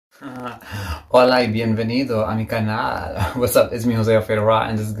Hola y bienvenido a mi canal. What's up? It's me, Jose Alfredo,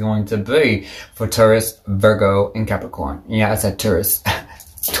 and this is going to be for Taurus, Virgo, and Capricorn. Yeah, I said Taurus.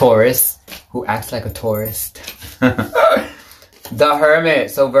 Taurus, who acts like a tourist. The Hermit.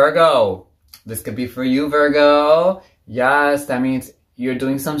 So Virgo, this could be for you, Virgo. Yes, that means you're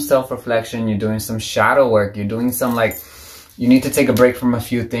doing some self-reflection. You're doing some shadow work. You're doing some you need to take a break from a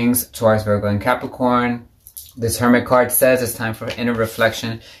few things. Taurus, Virgo, and Capricorn. This Hermit card says it's time for inner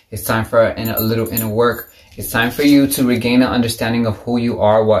reflection. It's time for a little inner work. It's time for you to regain an understanding of who you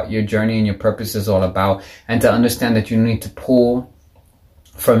are, what your journey and your purpose is all about, and to understand that you need to pull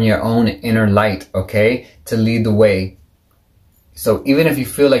from your own inner light, okay, to lead the way. So even if you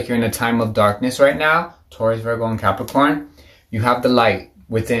feel like you're in a time of darkness right now, Taurus, Virgo, and Capricorn, you have the light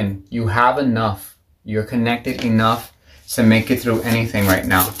within. You have enough. You're connected enough to make it through anything right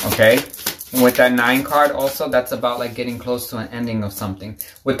now, okay? With that 9 card also, that's about getting close to an ending of something.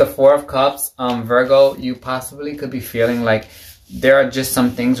 With the 4 of Cups, Virgo, you possibly could be feeling like there are just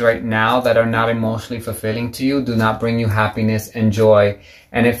some things right now that are not emotionally fulfilling to you, do not bring you happiness and joy.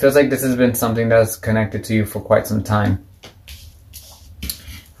 And it feels like this has been something that's connected to you for quite some time.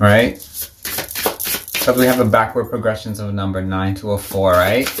 Right? So we have a backward progressions of a number 9 to a 4,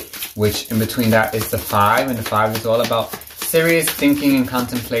 right? Which in between that is the 5, and the 5 is all about serious thinking and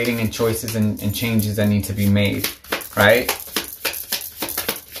contemplating and choices and changes that need to be made, right?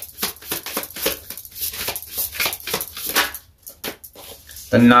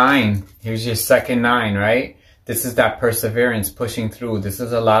 The 9, here's your second 9, right? This is that perseverance, pushing through. This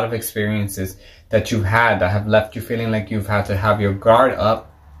is a lot of experiences that you've had that have left you feeling like you've had to have your guard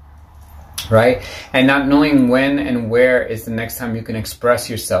up, right? And not knowing when and where is the next time you can express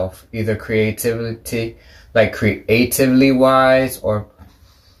yourself, either creatively wise, or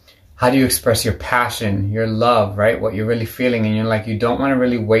how do you express your passion, your love, right? What you're really feeling, and you're like, you don't want to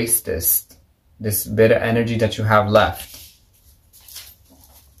really waste this bit of energy that you have left.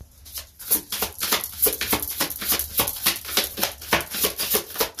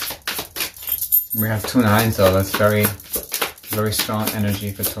 We have 2 9s though. That's very, very strong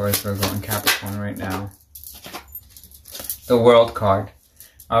energy for Taurus, Virgo, and Capricorn right now. The World card.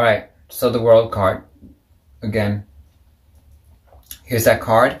 All right, so the World card. Again, here's that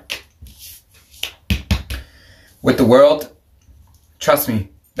card. With the World, trust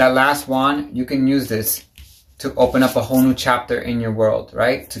me, that last one, you can use this to open up a whole new chapter in your world,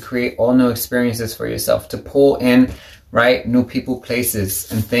 right? To create all new experiences for yourself, to pull in, right, new people,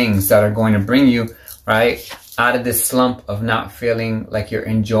 places, and things that are going to bring you, right, out of this slump of not feeling like you're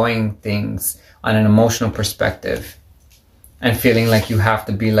enjoying things on an emotional perspective and feeling like you have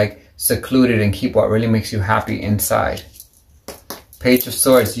to be secluded and keep what really makes you happy inside. Page of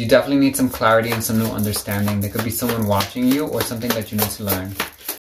Swords, you definitely need some clarity and some new understanding. There could be someone watching you or something that you need to learn.